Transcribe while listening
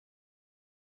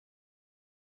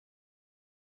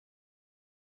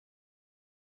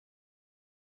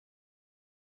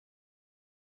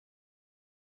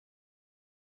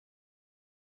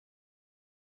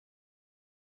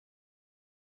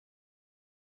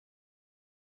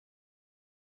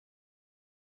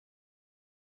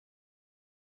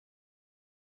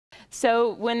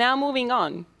So we're now moving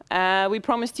on. We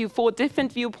promised you 4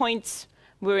 different viewpoints.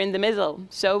 We're in the middle.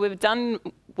 So we've done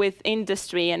with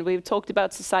industry and we've talked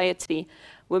about society.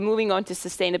 We're moving on to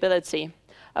sustainability,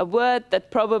 a word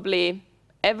that probably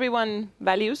everyone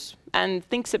values and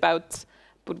thinks about,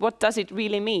 but what does it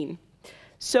really mean?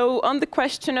 So on the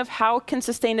question of how can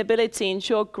sustainability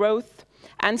ensure growth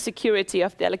and security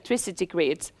of the electricity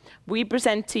grid, we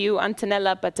present to you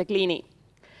Antonella Battaglini.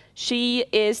 She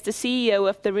is the CEO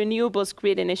of the Renewables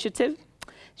Grid Initiative.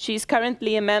 She's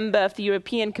currently a member of the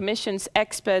European Commission's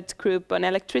expert group on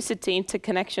electricity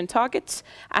interconnection targets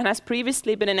and has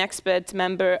previously been an expert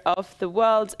member of the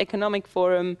World Economic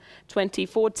Forum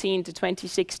 2014 to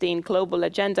 2016 Global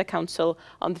Agenda Council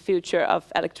on the Future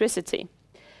of Electricity.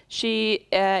 She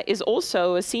is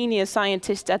also a senior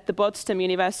scientist at the Potsdam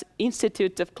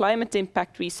Institute of Climate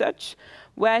Impact Research,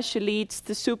 where she leads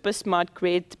the Super Smart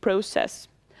Grid process,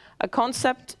 a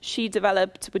concept she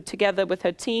developed together with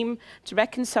her team to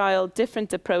reconcile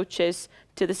different approaches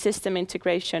to the system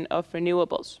integration of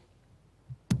renewables.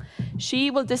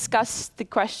 She will discuss the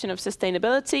question of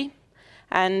sustainability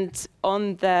and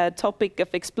on the topic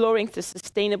of exploring the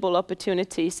sustainable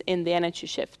opportunities in the energy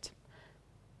shift.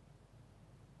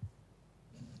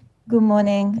 Good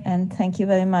morning, and thank you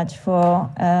very much for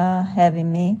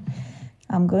having me.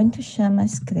 I'm going to share my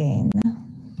screen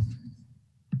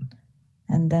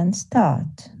and then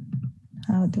start.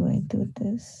 How do I do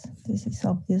this? This is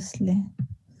obviously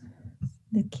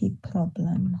the key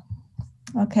problem.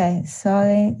 Okay,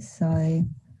 sorry.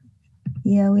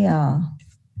 Here we are.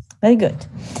 Very good.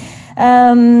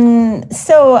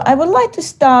 So I would like to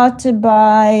start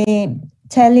by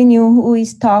telling you who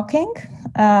is talking.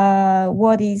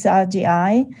 What is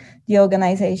RGI, the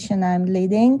organization I'm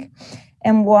leading,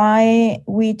 and why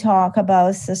we talk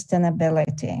about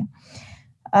sustainability.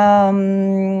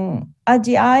 RGI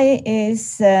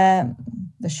is the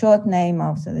short name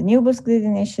of the Renewables Grid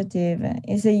Initiative,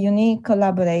 is a unique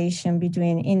collaboration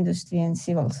between industry and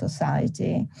civil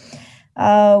society.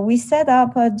 We set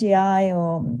up RGI,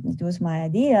 or it was my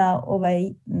idea, over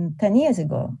 10 years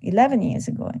ago, 11 years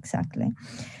ago exactly,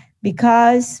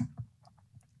 because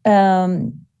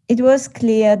it was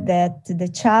clear that the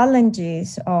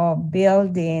challenges of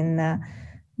building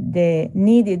the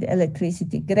needed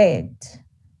electricity grid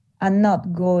are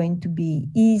not going to be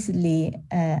easily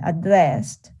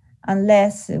addressed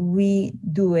unless we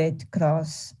do it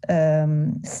cross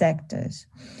sectors.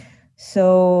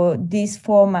 So these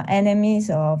former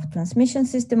enemies of transmission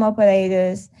system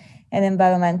operators and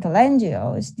environmental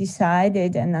NGOs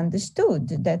decided and understood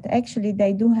that actually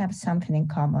they do have something in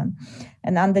common.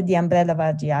 And under the umbrella of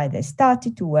RGI, they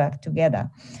started to work together.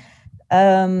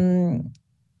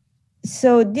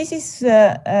 So this is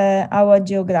our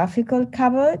geographical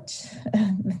coverage.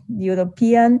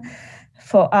 European,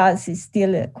 for us, is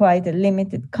still quite a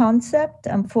limited concept,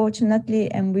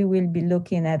 unfortunately, and we will be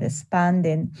looking at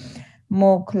expanding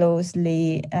more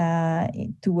closely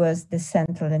towards the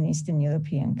Central and Eastern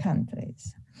European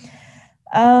countries.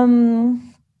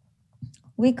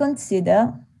 We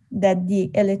consider that the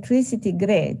electricity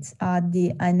grids are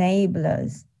the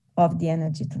enablers of the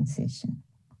energy transition.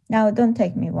 Now, don't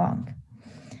take me wrong.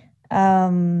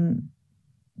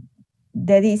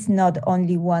 There is not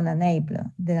only one enabler,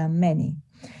 there are many.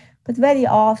 But very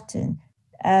often,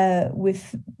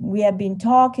 we have been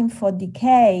talking for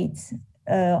decades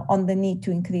on the need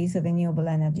to increase the renewable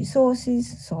energy sources,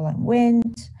 solar and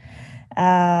wind,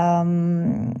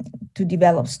 to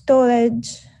develop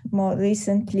storage more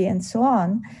recently and so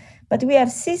on. But we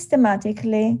have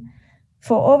systematically,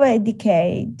 for over a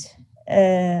decade,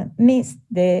 missed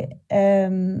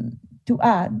to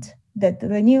add that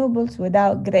renewables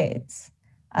without grids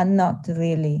are not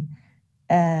really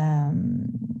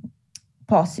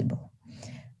possible.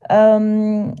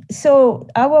 So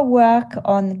our work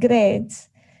on grids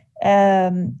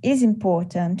is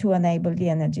important to enable the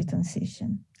energy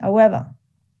transition. However,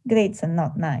 grids are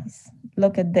not nice.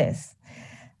 Look at this.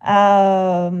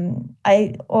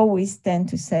 I always tend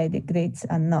to say the grids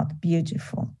are not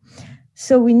beautiful.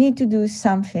 So we need to do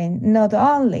something not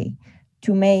only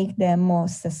to make them more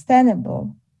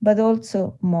sustainable, but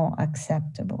also more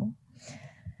acceptable.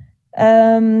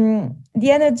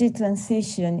 The energy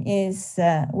transition is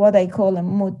what I call a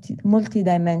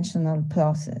multidimensional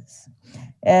process.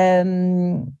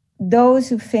 Those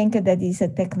who think that it's a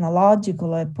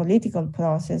technological or a political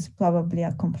process probably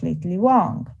are completely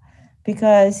wrong,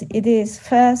 because it is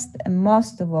first and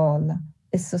most of all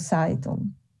a societal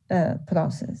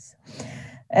process.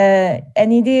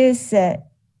 And it is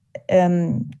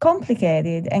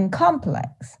complicated and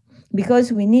complex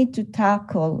because we need to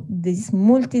tackle these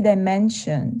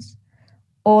multi-dimensions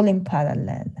all in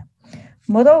parallel.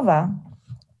 Moreover,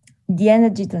 the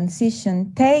energy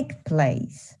transition takes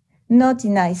place not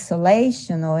in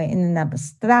isolation or in an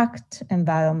abstract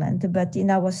environment, but in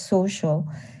our social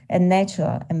and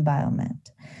natural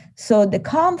environment. So the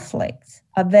conflicts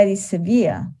are very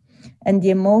severe and the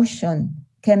emotion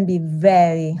can be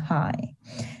very high.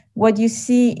 What you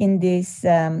see in this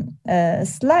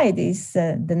slide is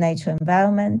the natural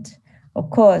environment, of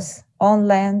course, on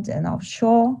land and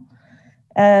offshore.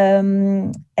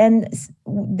 And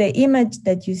the image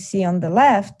that you see on the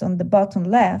left, on the bottom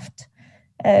left,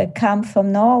 come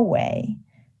from Norway,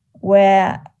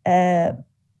 where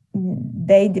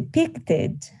they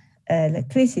depicted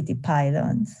electricity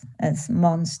pylons as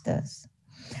monsters.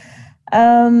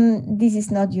 This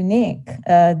is not unique.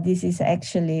 This is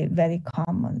actually very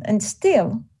common. And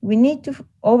still, we need to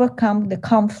overcome the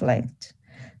conflict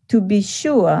to be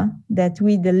sure that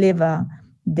we deliver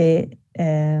the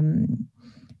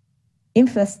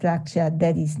infrastructure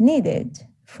that is needed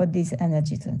for this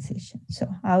energy transition. So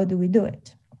how do we do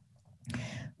it?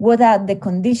 What are the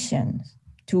conditions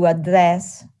to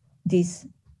address these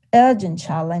urgent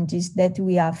challenges that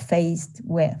we are faced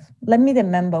with? Let me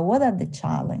remember, what are the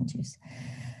challenges?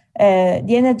 The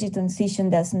energy transition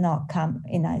does not come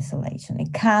in isolation.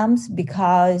 It comes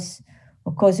because,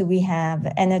 of course, we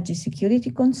have energy security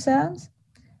concerns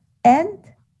and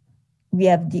we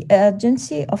have the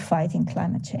urgency of fighting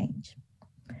climate change.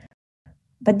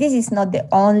 But this is not the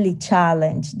only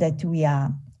challenge that we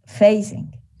are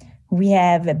facing. We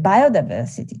have a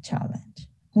biodiversity challenge.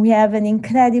 We have an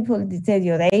incredible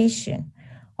deterioration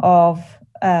of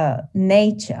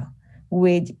nature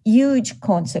with huge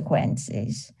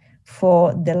consequences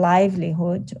for the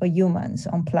livelihood of humans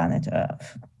on planet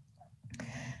Earth.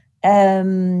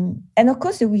 And of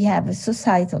course, we have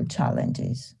societal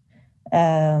challenges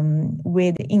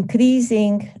with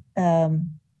increasing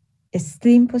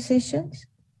extreme positions,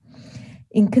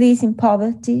 increasing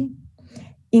poverty,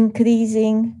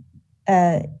 increasing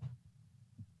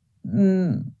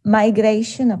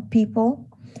migration of people,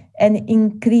 and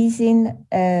increasing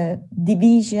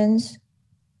divisions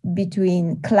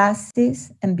between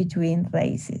classes and between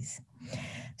races.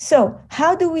 So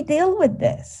how do we deal with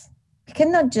this? We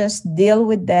cannot just deal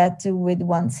with that with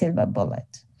one silver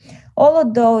bullet. All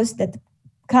of those that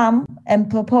come and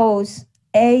propose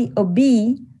A or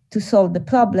B to solve the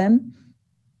problem,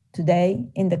 today,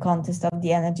 in the context of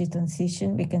the energy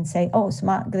transition, we can say, oh,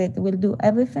 smart grid will do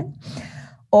everything,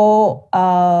 or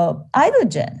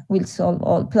hydrogen will solve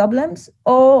all problems,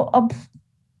 or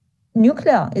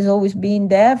nuclear has always been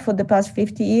there for the past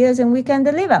 50 years and we can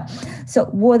deliver. So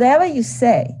whatever you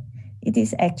say, it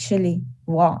is actually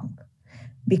wrong.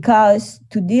 Because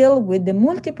to deal with the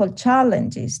multiple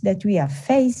challenges that we are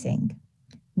facing,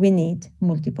 we need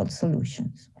multiple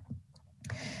solutions.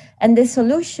 And the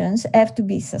solutions have to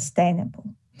be sustainable.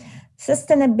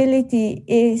 Sustainability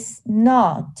is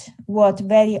not what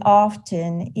very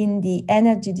often in the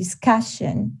energy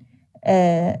discussion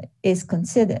is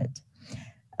considered.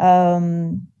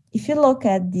 If you look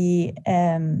at the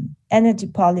energy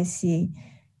policy,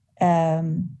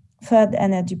 third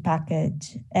energy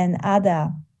package, and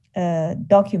other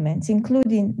documents,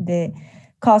 including the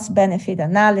cost-benefit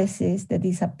analysis that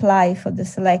is applied for the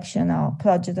selection of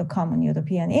project of common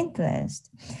European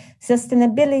interest,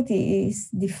 sustainability is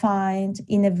defined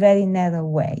in a very narrow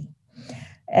way.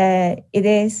 It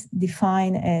is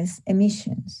defined as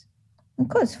emissions. Of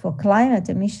course, for climate,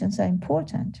 emissions are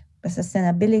important, but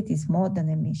sustainability is more than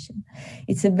emission.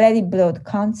 It's a very broad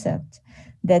concept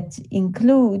that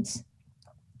includes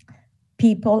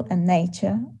people and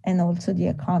nature and also the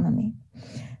economy.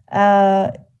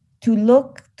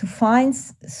 To find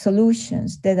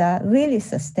solutions that are really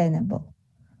sustainable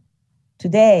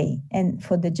today and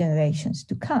for the generations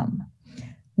to come,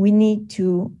 we need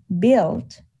to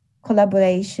build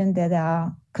collaboration that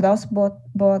are cross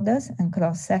borders and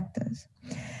cross sectors.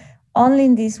 Only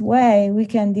in this way we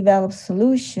can develop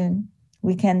solutions,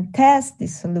 we can test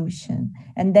this solution,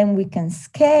 and then we can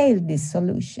scale these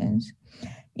solutions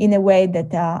in a way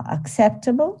that are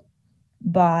acceptable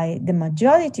by the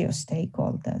majority of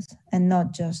stakeholders and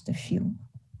not just a few.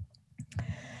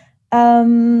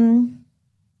 Another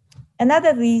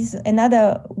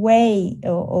way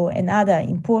or another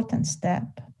important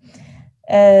step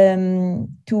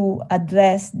to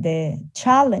address the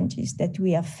challenges that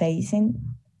we are facing,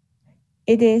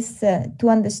 it is to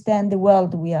understand the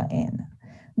world we are in.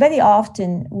 Very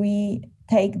often we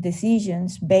take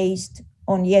decisions based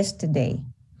on yesterday,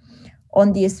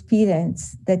 on the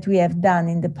experience that we have done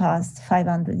in the past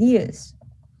 500 years.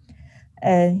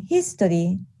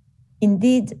 History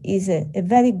indeed is a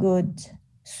very good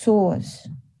source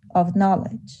of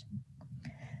knowledge.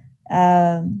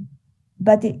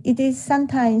 But it is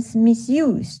sometimes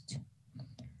misused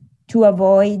to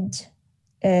avoid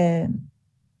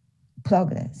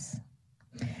progress.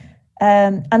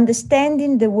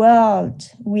 Understanding the world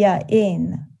we are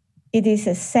in, it is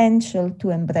essential to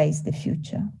embrace the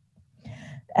future.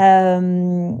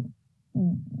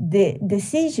 The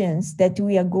decisions that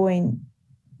we are going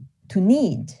to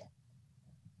need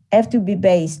have to be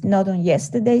based not on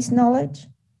yesterday's knowledge,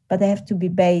 but they have to be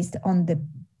based on the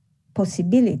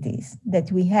possibilities that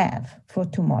we have for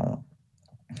tomorrow.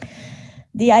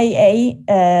 The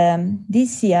IEA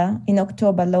this year in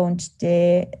October launched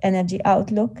the Energy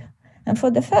Outlook. And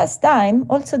for the first time,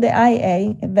 also the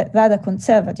IEA, a rather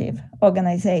conservative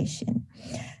organization,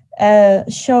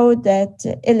 showed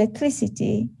that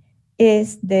electricity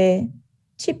is the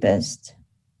cheapest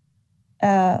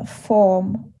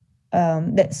form,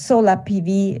 that solar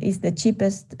PV is the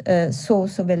cheapest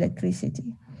source of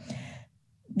electricity.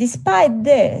 Despite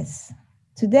this,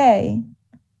 today,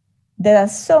 there are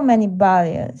so many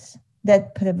barriers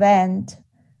that prevent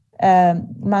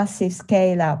massive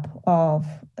scale-up of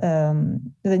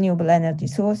renewable energy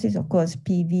sources. Of course,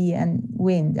 PV and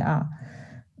wind are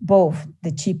both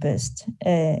the cheapest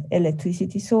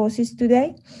electricity sources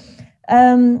today.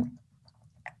 And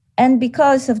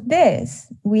because of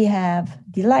this, we have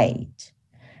delay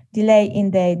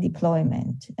in their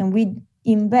deployment. And we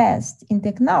invest in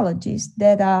technologies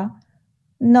that are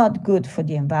not good for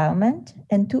the environment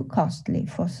and too costly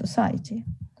for society.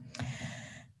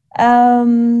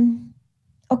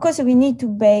 Of course, we need to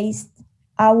base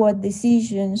our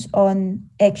decisions on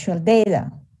actual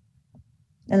data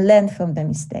and learn from the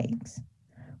mistakes.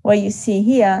 What you see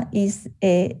here is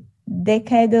a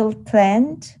decadal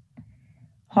trend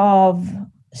of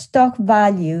stock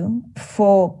value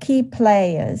for key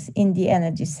players in the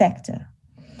energy sector.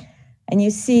 And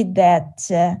you see that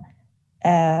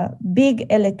big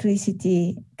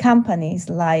electricity companies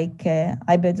like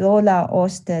Iberdrola,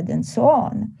 Ørsted, and so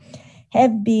on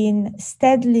have been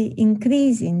steadily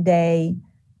increasing their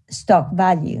stock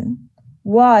value,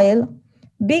 while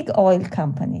big oil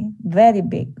company, very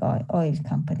big oil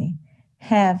company,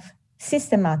 have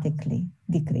systematically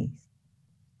decreased.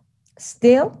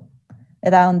 Still,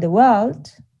 around the world,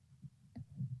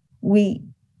 we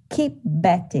keep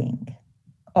betting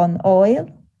on oil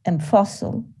and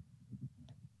fossil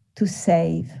to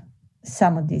save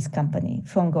some of these companies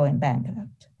from going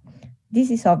bankrupt. This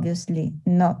is obviously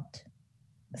not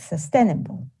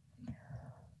sustainable.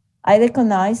 I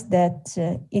recognize that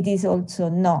it is also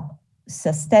not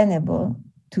sustainable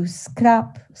to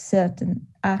scrap certain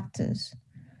actors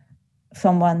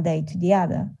from one day to the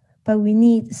other, but we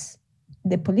need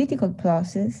the political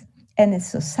process and a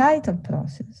societal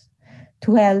process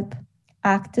to help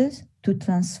actors to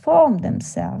transform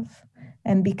themselves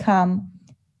and become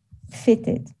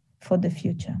fitted for the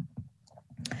future.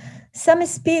 Some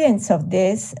experience of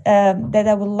this that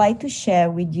I would like to share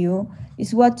with you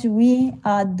is what we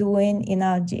are doing in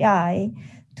RGI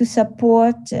to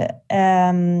support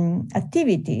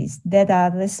activities that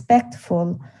are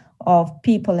respectful of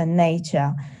people and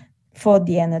nature for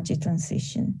the energy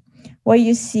transition. What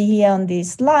you see here on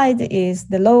this slide is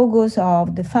the logos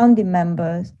of the founding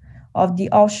members of the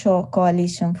Offshore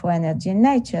Coalition for Energy and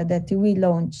Nature that we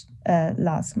launched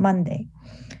last Monday.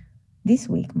 This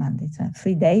week, Monday,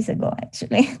 3 days ago,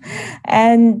 actually.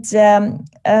 And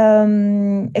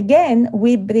again,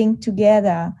 we bring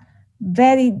together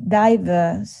very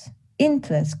diverse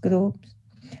interest groups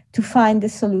to find the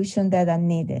solutions that are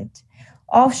needed.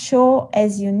 Offshore,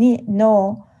 as you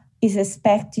know, is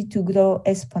expected to grow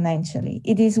exponentially.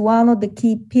 It is one of the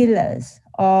key pillars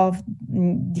of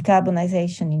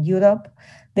decarbonization in Europe.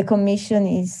 The Commission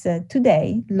is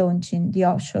today launching the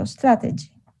offshore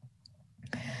strategy.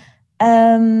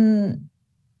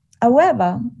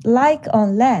 However, like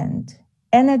on land,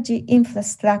 energy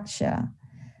infrastructure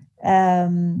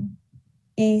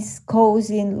is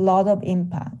causing a lot of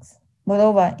impacts.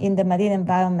 Moreover, in the marine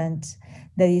environment,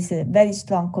 there is a very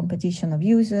strong competition of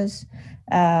users.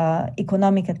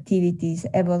 Economic activities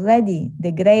have already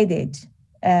degraded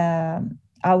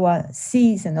our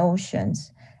seas and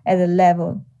oceans at a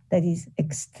level that is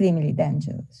extremely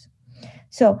dangerous.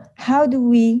 So how do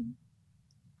we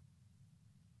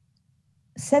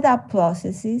set up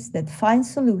processes that find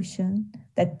solutions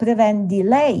that prevent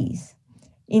delays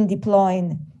in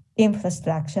deploying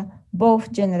infrastructure,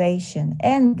 both generation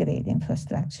and grid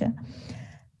infrastructure,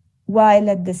 while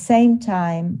at the same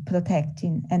time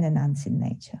protecting and enhancing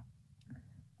nature?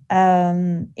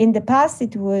 In the past,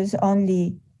 it was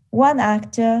only one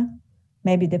actor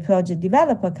maybe the project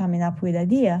developer coming up with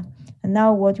idea. And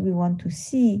now what we want to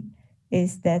see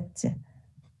is that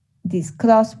this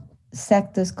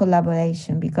cross-sectors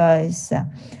collaboration, because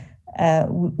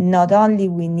not only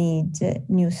we need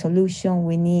new solution,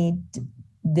 we need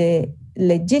the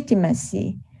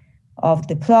legitimacy of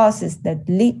the process that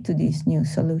lead to these new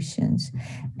solutions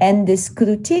and the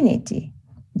scrutiny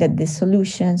that the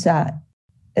solutions are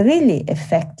really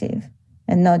effective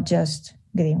and not just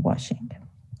greenwashing.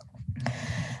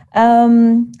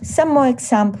 Some more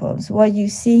examples. What you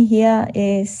see here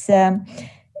is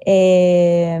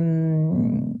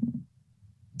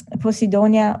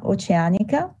Posidonia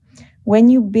oceanica. When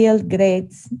you build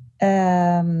grids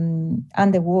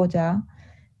underwater,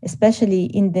 especially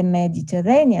in the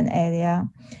Mediterranean area,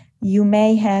 you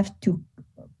may have to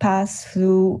pass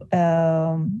through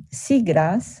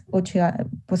seagrass,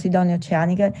 Posidonia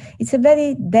oceanica. It's a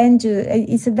very dangerous,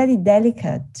 it's a very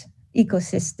delicate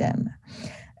ecosystem.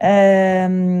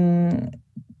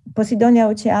 Posidonia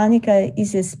oceanica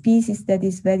is a species that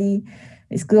is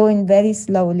growing very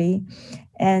slowly,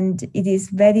 and it is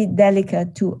very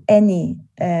delicate to any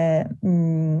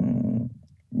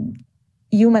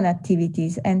human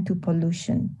activities and to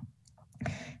pollution.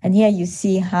 And here you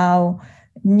see how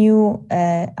new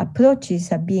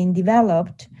approaches are being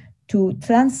developed to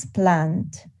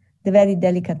transplant the very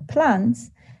delicate plants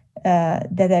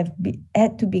that have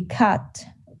had to be cut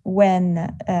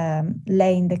when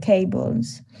laying the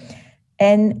cables,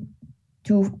 and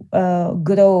to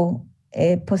grow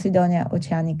a Posidonia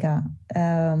oceanica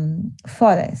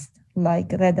forest,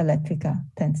 like Red Electrica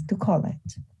tends to call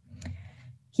it.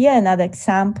 Here another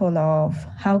example of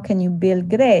how can you build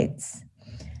grids,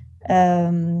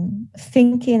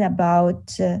 thinking about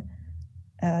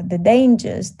the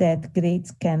dangers that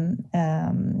grids can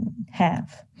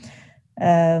have.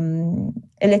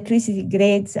 Electricity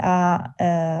grids are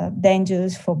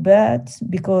dangerous for birds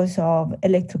because of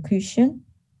electrocution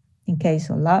in case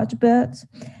of large birds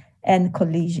and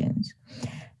collisions.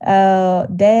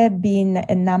 There have been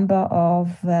a number of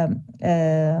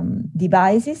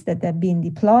devices that have been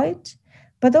deployed,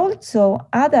 but also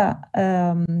other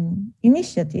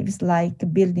initiatives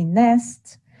like building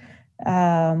nests,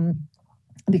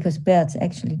 because birds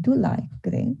actually do like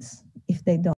grids if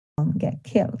they don't get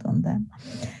killed on them.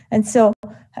 And so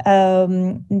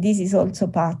this is also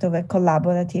part of a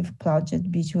collaborative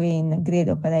project between grid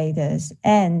operators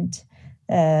and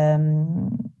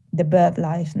the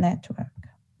BirdLife network.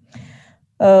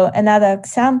 Another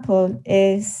example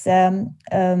is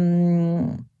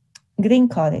green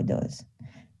corridors.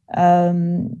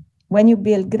 When you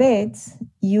build grids,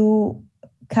 you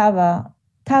cover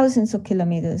thousands of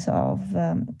kilometers of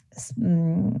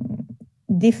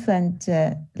different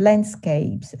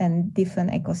landscapes and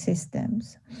different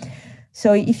ecosystems.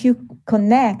 So if you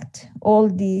connect all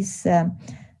these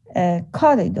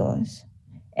corridors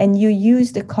and you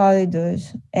use the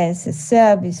corridors as a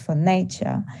service for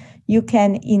nature, you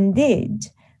can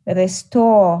indeed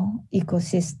restore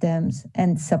ecosystems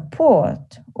and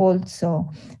support also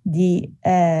the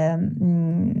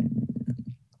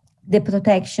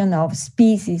protection of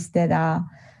species that are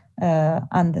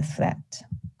under threat.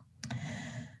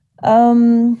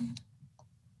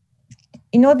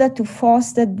 In order to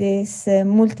foster this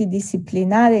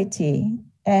multidisciplinarity,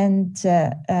 and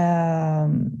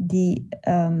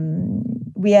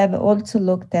we have also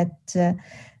looked at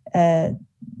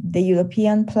the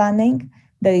European planning.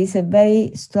 There is a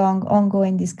very strong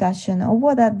ongoing discussion of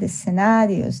what are the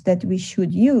scenarios that we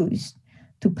should use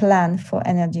to plan for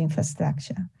energy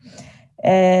infrastructure.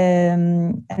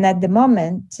 And at the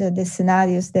moment, the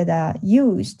scenarios that are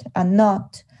used are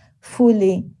not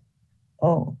fully,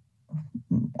 or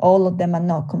all of them are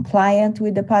not compliant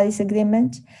with the Paris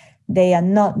Agreement. They are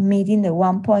not meeting the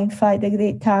 1.5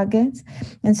 degree targets.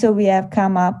 And so we have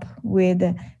come up with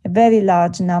a very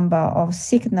large number of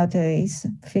signatories,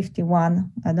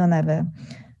 51. I don't have a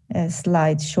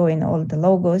slide showing all the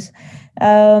logos,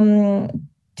 to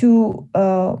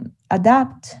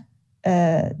adapt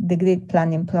the grid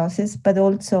planning process, but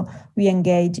also we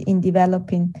engage in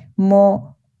developing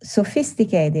more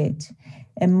sophisticated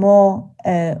and more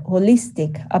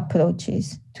holistic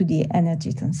approaches to the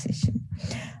energy transition.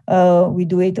 We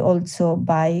do it also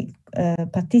by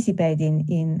participating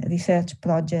in research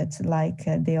projects like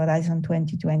the Horizon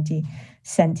 2020,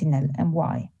 Sentinel, and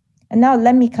Y. And now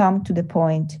let me come to the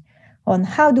point on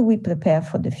how do we prepare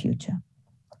for the future.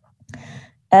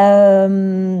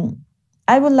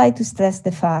 I would like to stress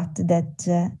the fact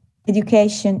that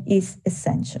education is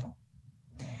essential.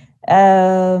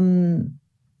 And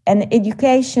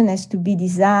education has to be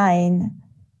designed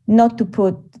not to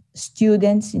put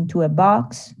students into a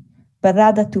box, but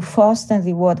rather to foster and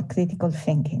reward critical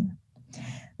thinking.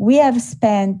 We have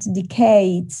spent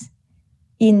decades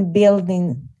in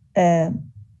building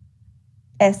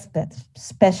experts,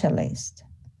 specialists.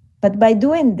 But by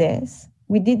doing this,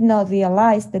 we did not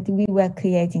realize that we were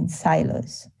creating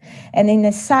silos. And in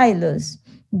a silos,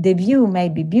 the view may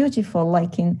be beautiful,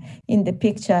 like in the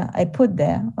picture I put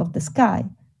there of the sky,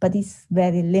 but it's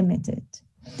very limited.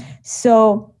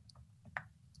 So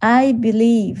I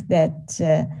believe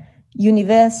that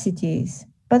universities,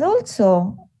 but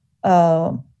also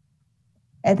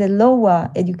at a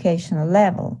lower educational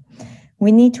level,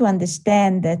 we need to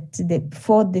understand that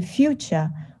for the future,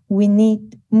 we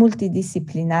need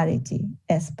multidisciplinarity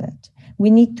expert.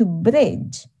 We need to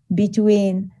bridge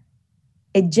between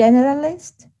a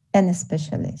generalist and a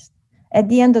specialist. At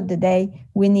the end of the day,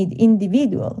 we need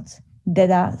individuals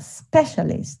that are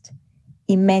specialists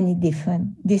in many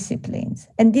different disciplines.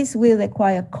 And this will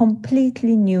require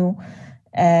completely new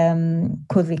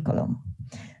curriculum.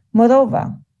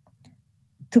 Moreover,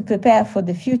 to prepare for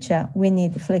the future, we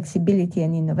need flexibility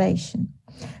and innovation.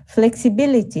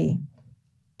 Flexibility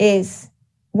is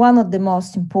one of the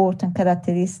most important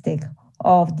characteristics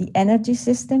of the energy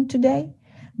system today,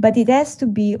 but it has to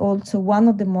be also one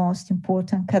of the most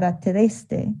important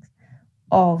characteristics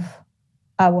of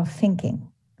our thinking.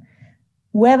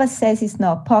 Whoever says it's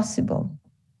not possible,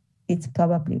 it's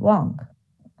probably wrong.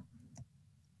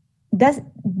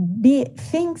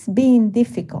 Things being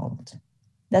difficult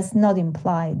does not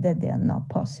imply that they are not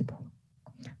possible.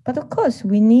 But of course,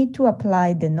 we need to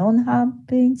apply the non-harm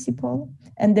principle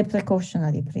and the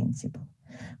precautionary principle.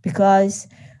 Because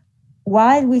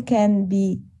while we can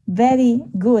be very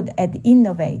good at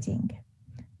innovating,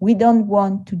 we don't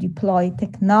want to deploy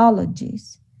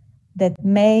technologies that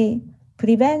may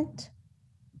prevent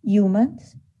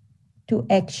humans to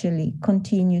actually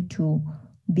continue to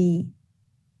be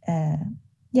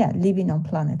living on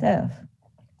planet Earth.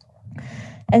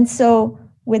 And so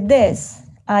with this,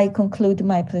 I conclude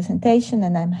my presentation,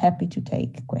 and I'm happy to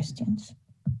take questions.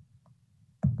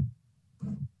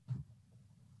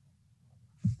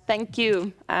 Thank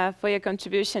you for your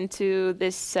contribution to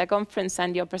this conference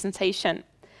and your presentation.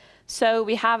 So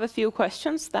we have a few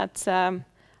questions that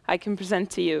I can present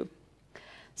to you.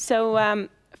 So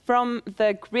from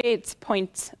the grid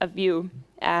point of view,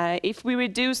 if we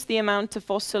reduce the amount of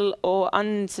fossil or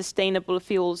unsustainable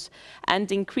fuels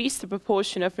and increase the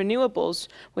proportion of renewables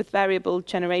with variable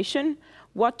generation,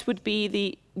 what would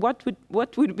be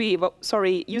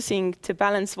using to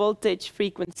balance voltage,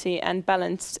 frequency, and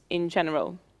balance in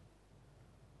general?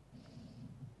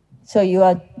 So you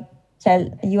are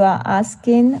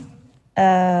asking.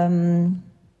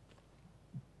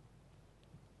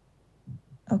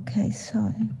 Okay,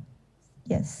 sorry.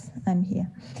 Yes, I'm here.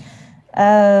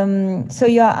 So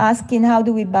you are asking, how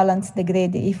do we balance the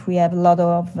grid if we have a lot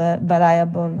of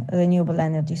variable renewable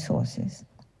energy sources,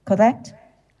 correct?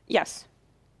 Yes.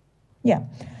 Yeah.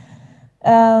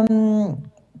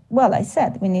 Well, I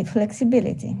said we need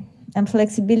flexibility, and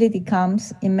flexibility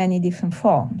comes in many different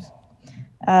forms.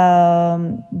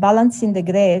 Balancing the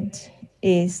grid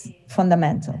is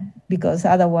fundamental, because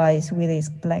otherwise we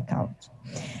risk blackout.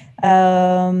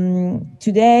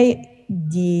 Today,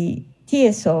 the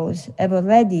TSOs have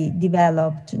already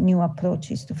developed new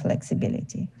approaches to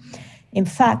flexibility. In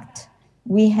fact,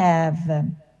 we have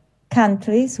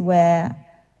countries where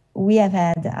we have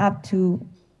had up to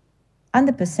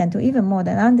 100% or even more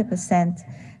than 100%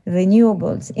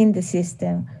 renewables in the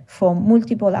system for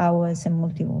multiple hours and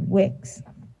multiple weeks.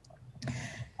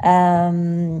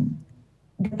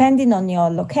 Depending on your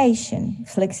location,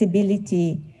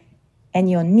 flexibility and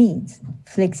your needs,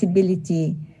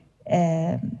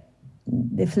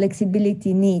 the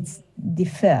flexibility needs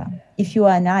differ. If you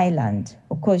are an island,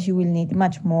 of course, you will need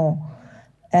much more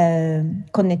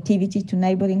connectivity to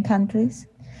neighboring countries.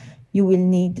 You will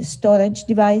need storage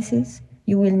devices.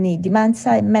 You will need demand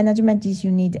side management, as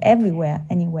you need everywhere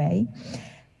anyway,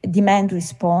 demand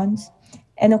response.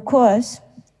 And of course,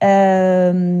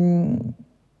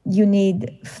 you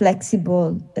need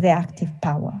flexible reactive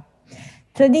power.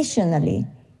 Traditionally,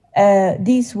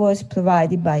 this was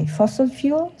provided by fossil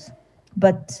fuels,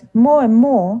 but more and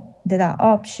more there are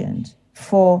options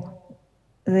for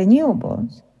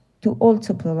renewables to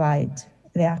also provide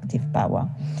reactive power.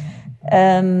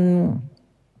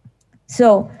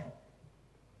 So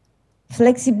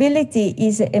flexibility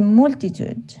is a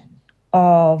multitude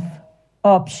of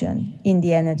options in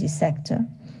the energy sector,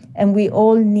 and we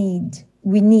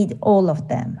need all of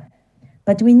them.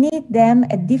 But we need them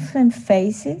at different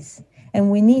phases,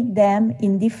 and we need them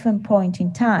in different points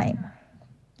in time,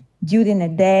 during a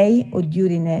day or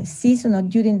during a season or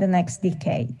during the next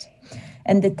decade.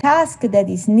 And the task that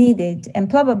is needed, and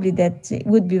probably that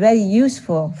would be very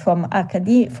useful for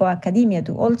academia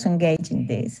to also engage in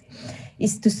this,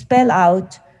 is to spell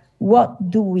out what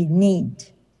do we need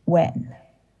when.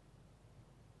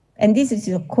 And this is,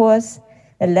 of course,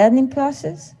 a learning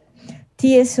process.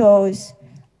 TSOs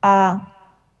are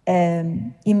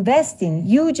investing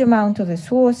huge amount of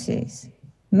resources,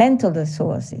 mental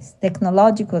resources,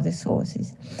 technological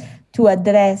resources, to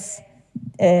address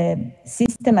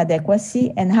system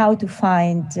adequacy and how to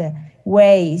find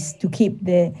ways to keep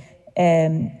the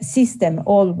system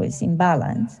always in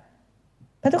balance.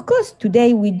 But of course,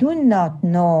 today we do not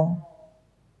know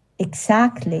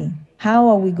exactly how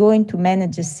are we going to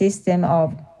manage a system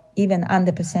of even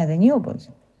 100%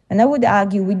 renewables. And I would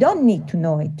argue we don't need to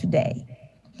know it today.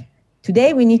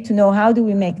 Today we need to know how do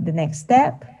we make the next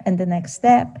step and the next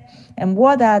step, and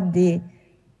what are the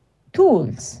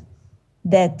tools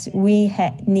that we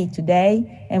need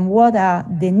today, and what are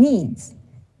the needs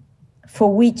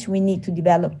for which we need to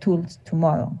develop tools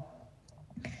tomorrow.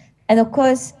 And of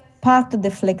course, part of the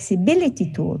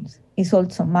flexibility tools is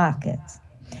also markets.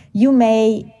 You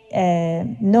may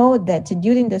know that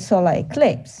during the solar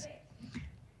eclipse,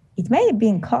 it may have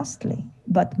been costly,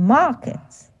 but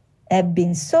markets have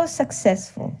been so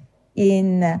successful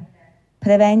in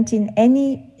preventing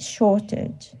any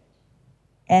shortage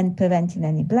and preventing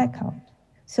any blackout.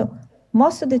 So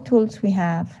most of the tools we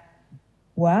have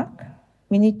work.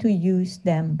 We need to use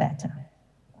them better.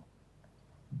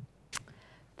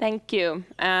 Thank you.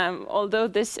 Although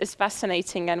this is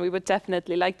fascinating and we would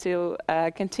definitely like to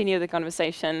continue the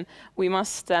conversation, we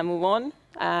must move on.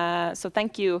 So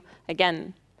thank you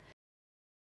again